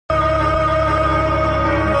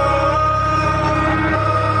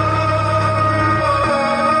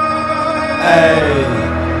Hey.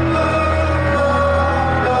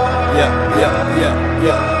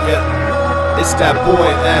 Yeah. It's that boy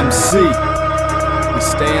MC. We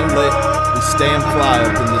staying lit, we staying fly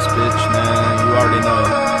up in this bitch, man. You already know.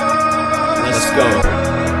 Let's go.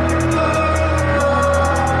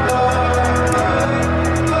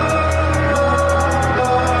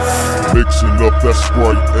 Mixing up that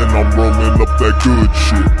Sprite and I'm rolling up that good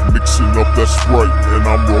shit. Mixing up that Sprite and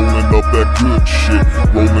I'm rolling up that good shit.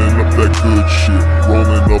 Rolling up that good shit.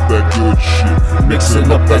 Rolling up that good shit.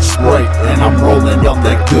 Mixing up that Sprite and I'm rolling up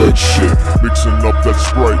that good shit. Mixing up that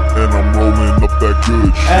Sprite and I'm rolling up that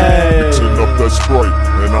good shit. Mixing up that Sprite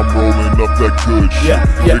and I'm rolling up that good shit.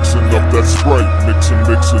 Mixing up that Sprite, mixing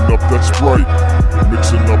up that Sprite.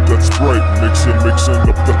 Mixing up that Sprite, mixing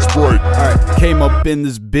up that Sprite. Alright, came up in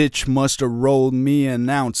this bitch, musta rolled me an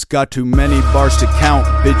ounce. Got too many bars to count,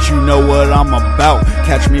 bitch, you know what I'm about.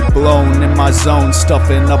 Catch me blown in my zone,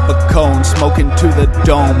 stuffing up a cone, smoking to the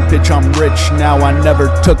dome. Bitch, I'm rich now, I never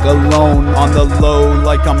took a loan. On the low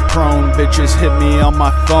like I'm prone, bitches hit me on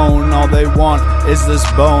my phone. All they want is this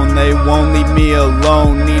bone, they won't leave me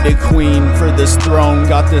alone. Need a queen for this throne,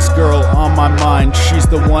 got this girl on my mind. She's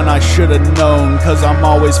the one I should've known, cause I'm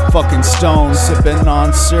always fucking stoned. Sipping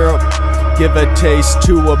on syrup, give a taste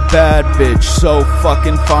to a bad bitch. So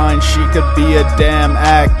fucking fine, she could be a damn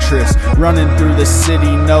actress. Running through the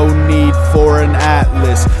city, no need for an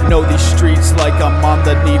atlas. Know these streets like I'm on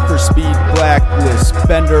the Need for Speed blacklist.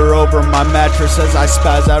 Bend her over my mattress as I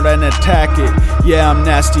spaz out and attack it. Yeah, I'm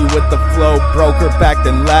nasty with the flow, broke her back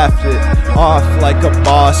then laughed it off like a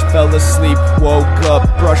boss. Fell asleep, woke up,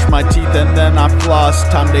 brushed my teeth and then I flossed.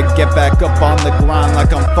 Time to get back up on the grind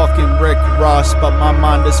like I'm fucking Rick Ross. But my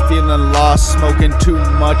mind is feeling lost, smoking too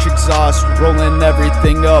much exhaust, rolling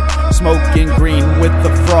everything up, smoking green with the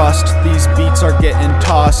frost. These beats are getting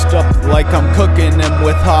tossed up like I'm cooking them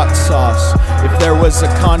with hot sauce. If there was a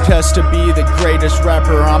contest to be the greatest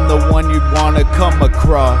rapper, I'm the one you'd wanna come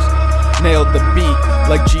across. Nailed the beat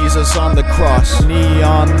like Jesus on the cross.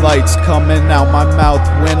 Neon lights coming out my mouth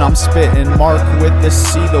when I'm spitting.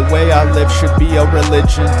 MarcwithaC, the way I live should be a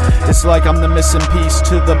religion. It's like I'm the missing piece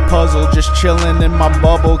to the puzzle, just chilling in my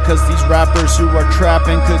bubble. Cause these rappers who are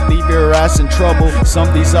trapping could leave your ass in trouble. Some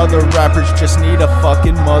of these other rappers just need a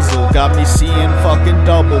fucking muzzle. Got me seeing fucking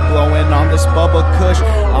double, blowing on this Bubba Kush.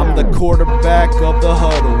 I'm the quarterback of the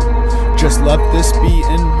huddle, just left this beat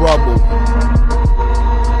in rubble.